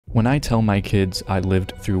When I tell my kids I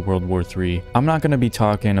lived through World War III, I'm not going to be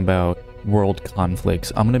talking about world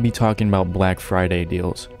conflicts. I'm going to be talking about Black Friday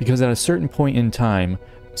deals. Because at a certain point in time,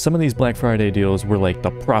 some of these Black Friday deals were like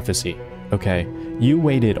the prophecy, okay? You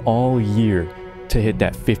waited all year to hit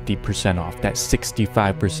that 50% off, that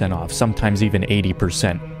 65% off, sometimes even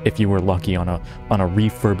 80% if you were lucky on a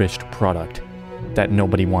refurbished product that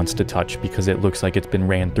nobody wants to touch because it looks like it's been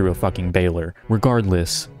ran through a fucking baler.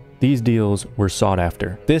 Regardless, these deals were sought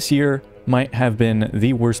after. This year might have been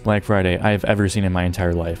the worst Black Friday I have ever seen in my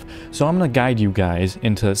entire life. So I'm gonna guide you guys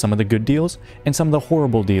into some of the good deals and some of the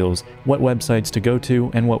horrible deals, what websites to go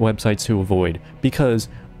to and what websites to avoid. Because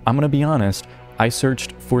I'm gonna be honest, I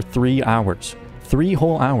searched for 3 hours. 3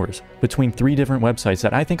 whole hours between 3 different websites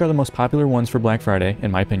that I think are the most popular ones for Black Friday,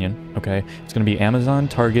 in my opinion, okay? It's gonna be Amazon,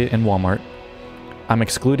 Target, and Walmart. I'm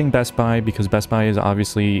excluding Best Buy because Best Buy is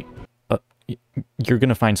obviously you're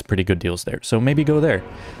gonna find some pretty good deals there, so maybe go there.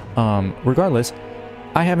 Regardless,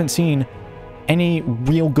 I haven't seen any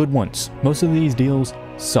real good ones. Most of these deals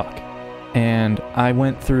suck, and I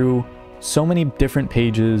went through so many different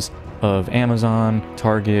pages of Amazon,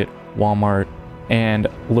 Target, Walmart, and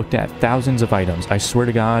looked at thousands of items. I swear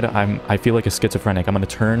to God, I feel like a schizophrenic. I'm gonna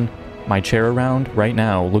turn my chair around right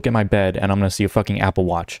now, look at my bed, and I'm gonna see a fucking Apple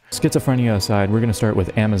Watch. Schizophrenia aside, we're gonna start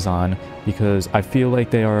with Amazon because I feel like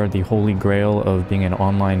they are the holy grail of being an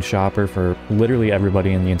online shopper for literally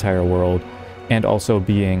everybody in the entire world, and also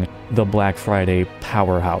being the Black Friday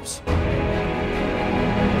powerhouse.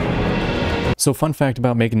 So fun fact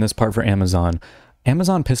about making this part for Amazon.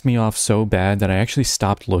 Amazon pissed me off so bad that I actually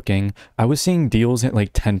stopped looking. I was seeing deals at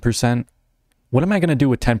like 10%. What am I going to do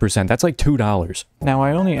with 10%? That's like $2. Now,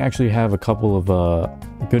 I only actually have a couple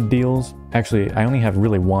of good deals. Actually, I only have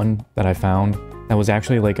really one that I found that was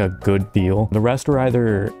actually like a good deal. The rest were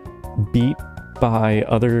either beat by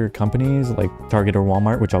other companies like Target or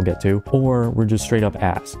Walmart, which I'll get to, or were just straight up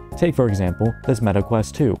ass. Take, for example, this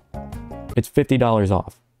MetaQuest 2. It's $50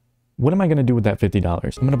 off. What am I going to do with that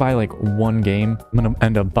 $50? I'm going to buy like 1 game. I'm going to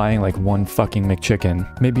end up buying like 1 fucking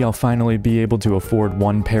McChicken. Maybe I'll finally be able to afford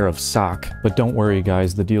 1 pair of sock. But don't worry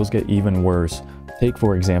guys, the deals get even worse. Take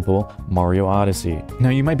for example, Mario Odyssey. Now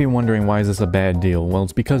you might be wondering, why is this a bad deal? Well,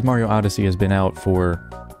 it's because Mario Odyssey has been out for...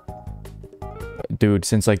 dude,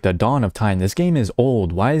 since like the dawn of time. This game is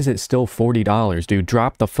old. Why is it still $40? Dude,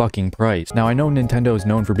 drop the fucking price. Now I know Nintendo is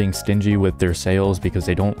known for being stingy with their sales because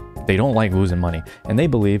they don't like losing money, and they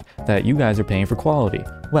believe that you guys are paying for quality.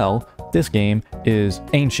 Well, this game is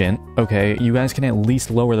ancient, okay? You guys can at least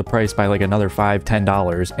lower the price by like another $5,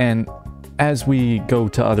 $10, and as we go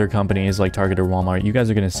to other companies like Target or Walmart, you guys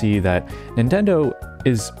are going to see that Nintendo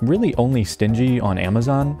is really only stingy on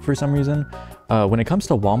Amazon for some reason. When it comes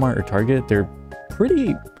to Walmart or Target, they're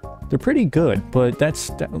pretty good, but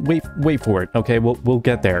wait for it, okay? We'll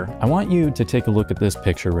get there. I want you to take a look at this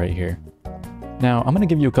picture right here. Now, I'm gonna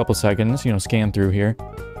give you a couple seconds, scan through here.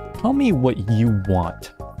 Tell me what you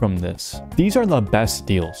want from this. These are the best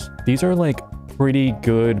deals. These are like pretty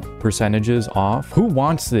good percentages off. Who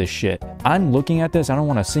wants this shit? I'm looking at this, I don't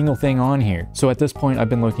want a single thing on here. So at this point, I've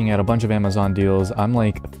been looking at a bunch of Amazon deals. I'm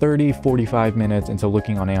like 30, 45 minutes into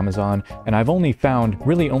looking on Amazon, and I've only found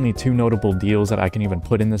really only 2 notable deals that I can even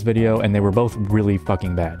put in this video, and they were both really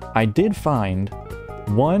fucking bad. I did find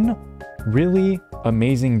one really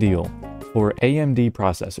amazing deal for AMD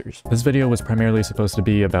processors. This video was primarily supposed to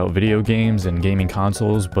be about video games and gaming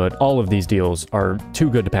consoles, but all of these deals are too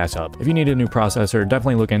good to pass up. If you need a new processor,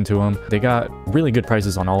 definitely look into them. They got really good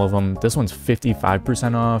prices on all of them. This one's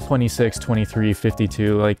 55% off, 26, 23,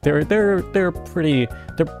 52. Like they're pretty,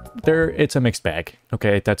 it's a mixed bag.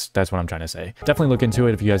 Okay, that's what I'm trying to say. Definitely look into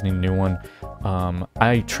it if you guys need a new one.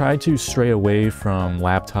 I tried to stray away from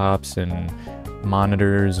laptops and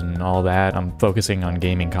monitors and all that. I'm focusing on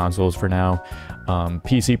gaming consoles for now.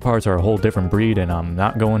 PC parts are a whole different breed, and I'm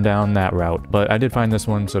not going down that route. But I did find this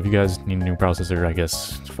one, so if you guys need a new processor, I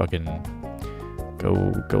guess fucking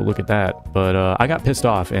go look at that. But I got pissed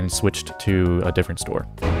off and switched to a different store.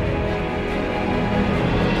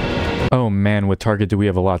 Oh man, with Target do we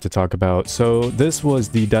have a lot to talk about. So this was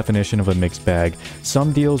the definition of a mixed bag.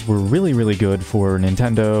 Some deals were really good for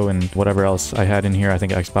Nintendo and whatever else I had in here, I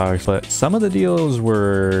think Xbox, but some of the deals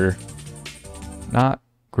were not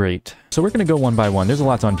great. So we're gonna go one by one. There's a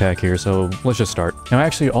lot to unpack here, so let's just start. Now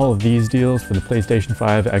actually all of these deals for the PlayStation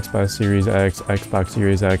 5, Xbox Series X, Xbox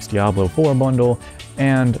Series X, Diablo 4 bundle,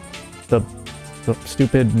 and the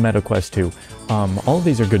stupid MetaQuest 2. All of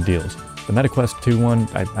these are good deals. The MetaQuest 2 one,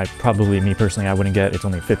 I probably, me personally, I wouldn't get. It's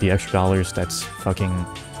only $50 extra. That's fucking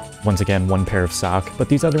once again, one pair of sock, but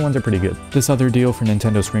these other ones are pretty good. This other deal for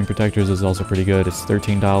Nintendo screen protectors is also pretty good. It's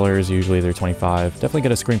 $13, usually they're $25. Definitely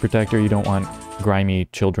get a screen protector. You don't want grimy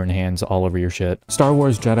children hands all over your shit. Star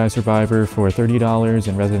Wars Jedi Survivor for $30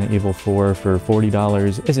 and Resident Evil 4 for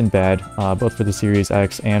 $40 isn't bad, both for the Series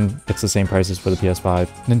X and it's the same prices for the PS5.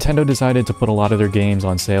 Nintendo decided to put a lot of their games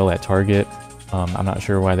on sale at Target. I'm not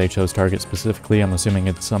sure why they chose Target specifically. I'm assuming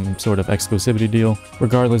it's some sort of exclusivity deal.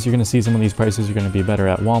 Regardless, you're going to see some of these prices are going to be better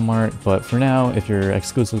at Walmart, but for now, if you're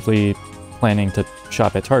exclusively planning to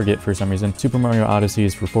shop at Target for some reason, Super Mario Odyssey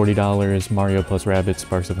is for $40, Mario plus Rabbids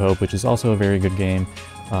Sparks of Hope, which is also a very good game,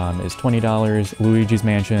 is $20, Luigi's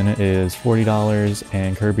Mansion is $40,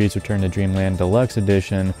 and Kirby's Return to Dreamland Deluxe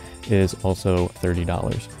Edition is also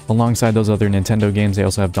 $30. Alongside those other Nintendo games, they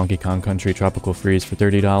also have Donkey Kong Country Tropical Freeze for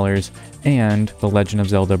 $30, and The Legend of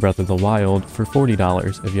Zelda Breath of the Wild for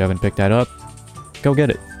 $40. If you haven't picked that up, go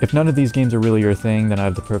get it. If none of these games are really your thing, then I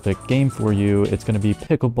have the perfect game for you. It's going to be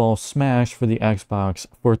Pickleball Smash for the Xbox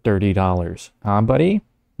for $30. Huh, buddy?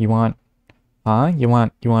 You want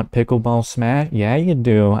Pickleball Smash? Yeah, you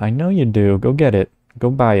do. I know you do. Go get it.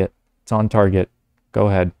 Go buy it. It's on Target. Go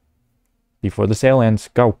ahead. Before the sale ends,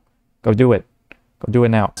 go. Go do it. Go do it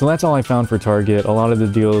now. So that's all I found for Target. A lot of the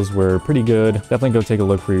deals were pretty good. Definitely go take a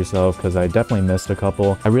look for yourself because I definitely missed a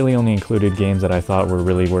couple. I really only included games that I thought were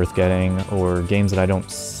really worth getting or games that I don't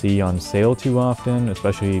see on sale too often,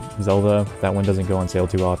 especially Zelda. That one doesn't go on sale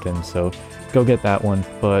too often, so go get that one.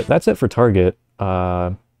 But that's it for Target.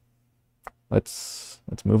 Let's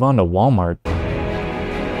move on to Walmart.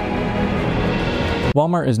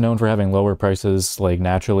 Walmart is known for having lower prices like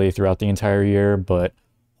naturally throughout the entire year, but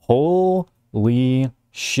holy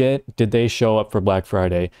shit did they show up for Black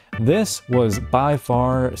Friday. This was by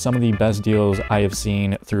far some of the best deals I have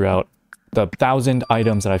seen throughout the 1,000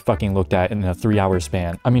 items that I fucking looked at in a 3-hour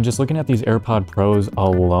span. I mean, just looking at these AirPod Pros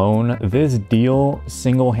alone, this deal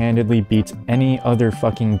single-handedly beats any other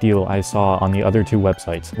fucking deal I saw on the other two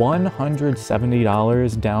websites.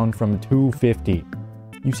 $170 down from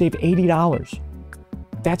 $250. You save $80.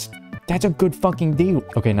 That's a good fucking deal.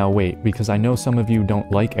 Okay, now wait, because I know some of you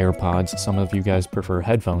don't like AirPods, some of you guys prefer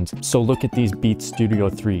headphones. So look at these Beats Studio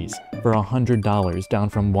 3s for $100, down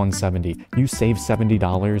from $170. You save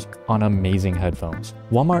 $70 on amazing headphones.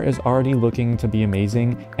 Walmart is already looking to be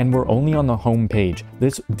amazing, and we're only on the home page.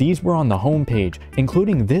 These were on the home page,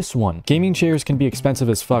 including this one. Gaming chairs can be expensive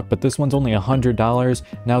as fuck, but this one's only $100.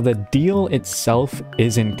 Now the deal itself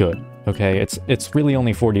isn't good. Okay, it's really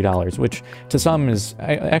only $40, which to some is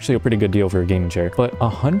actually a pretty good deal for a gaming chair. But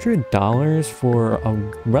 $100 for a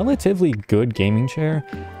relatively good gaming chair?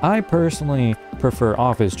 I personally prefer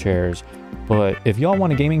office chairs, but if y'all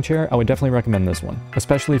want a gaming chair, I would definitely recommend this one.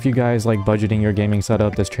 Especially if you guys like budgeting your gaming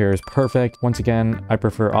setup, this chair is perfect. Once again, I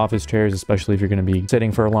prefer office chairs, especially if you're going to be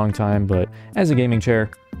sitting for a long time, but as a gaming chair,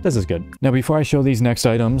 this is good. Now, before I show these next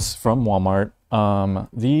items from Walmart,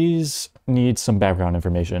 these need some background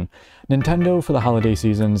information. Nintendo for the holiday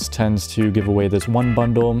seasons tends to give away this one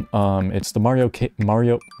bundle. It's the Mario Kart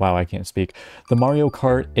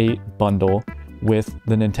 8 bundle with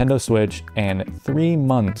the Nintendo Switch and 3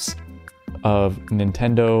 months of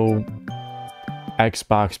Nintendo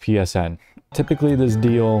Xbox PSN. Typically this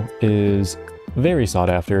deal is very sought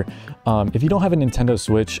after. If you don't have a Nintendo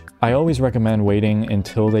Switch, I always recommend waiting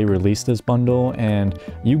until they release this bundle, and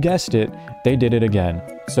you guessed it, they did it again.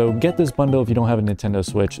 So get this bundle if you don't have a Nintendo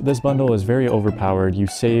Switch. This bundle is very overpowered. You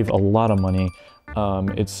save a lot of money.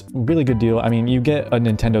 It's a really good deal. I mean, you get a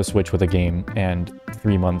Nintendo Switch with a game and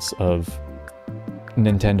 3 months of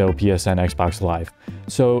Nintendo PSN Xbox Live.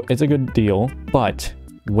 So it's a good deal, but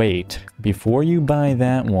wait, before you buy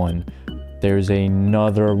that one, there's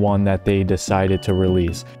another one that they decided to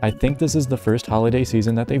release. I think this is the first holiday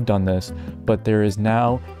season that they've done this, but there is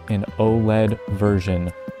now an OLED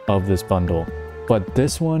version of this bundle. But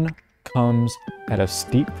this one comes at a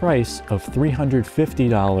steep price of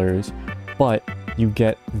 $350, but you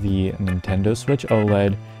get the Nintendo Switch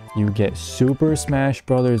OLED, you get Super Smash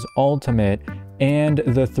Bros. Ultimate, and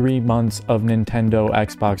the 3 months of Nintendo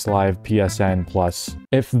Xbox Live PSN Plus.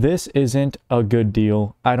 If this isn't a good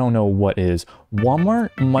deal, I don't know what is. Walmart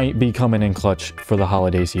might be coming in clutch for the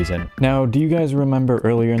holiday season. Now, do you guys remember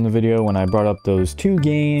earlier in the video when I brought up those 2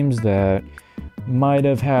 games that might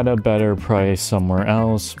have had a better price somewhere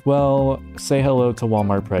else? Well, say hello to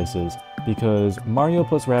Walmart prices, because Mario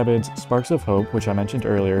plus Rabbids Sparks of Hope, which I mentioned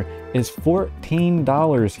earlier, is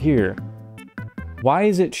 $14 here. Why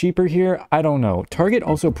is it cheaper here? I don't know. Target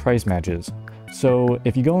also price matches. So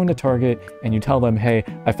if you go into Target and you tell them, hey,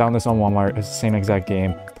 I found this on Walmart, it's the same exact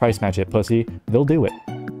game, price match it, pussy, they'll do it.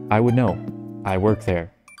 I would know. I work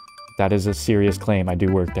there. That is a serious claim. I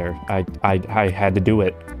do work there. I had to do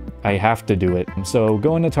it. I have to do it. So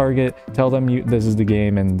go into Target, tell them this is the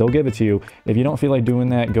game, and they'll give it to you. If you don't feel like doing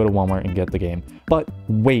that, go to Walmart and get the game. But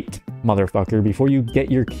wait, motherfucker, before you get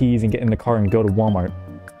your keys and get in the car and go to Walmart,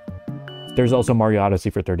 there's also Mario Odyssey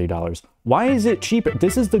for $30. Why is it cheaper?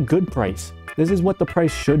 This is the good price. This is what the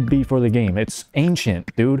price should be for the game. It's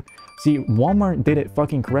ancient, dude. See, Walmart did it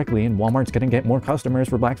fucking correctly, and Walmart's gonna get more customers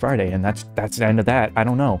for Black Friday, and that's the end of that. I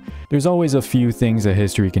don't know. There's always a few things that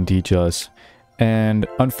history can teach us. And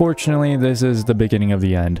unfortunately, this is the beginning of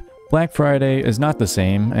the end. Black Friday is not the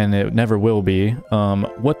same, and it never will be.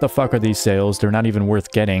 What the fuck are these sales? They're not even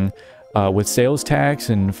worth getting. With sales tax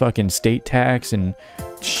and fucking state tax and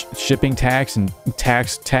shipping tax and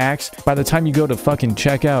tax, by the time you go to fucking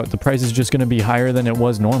checkout, the price is just going to be higher than it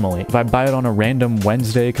was normally. If I buy it on a random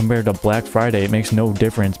Wednesday compared to Black Friday, it makes no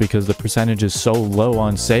difference because the percentage is so low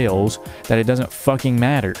on sales that it doesn't fucking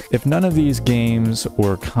matter. If none of these games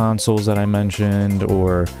or consoles that I mentioned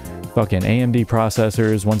or fucking AMD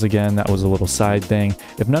processors, once again, that was a little side thing.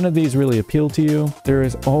 If none of these really appeal to you, there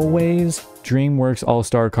is always DreamWorks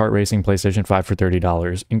All-Star Kart Racing PlayStation 5 for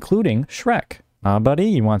 $30, including Shrek. Buddy,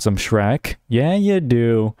 you want some Shrek? Yeah, you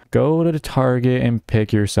do. Go to the Target and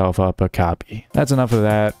pick yourself up a copy. That's enough of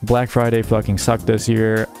that. Black Friday fucking sucked this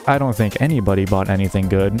year. I don't think anybody bought anything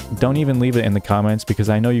good. Don't even leave it in the comments because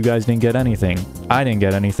I know you guys didn't get anything. I didn't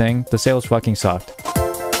get anything. The sales fucking sucked.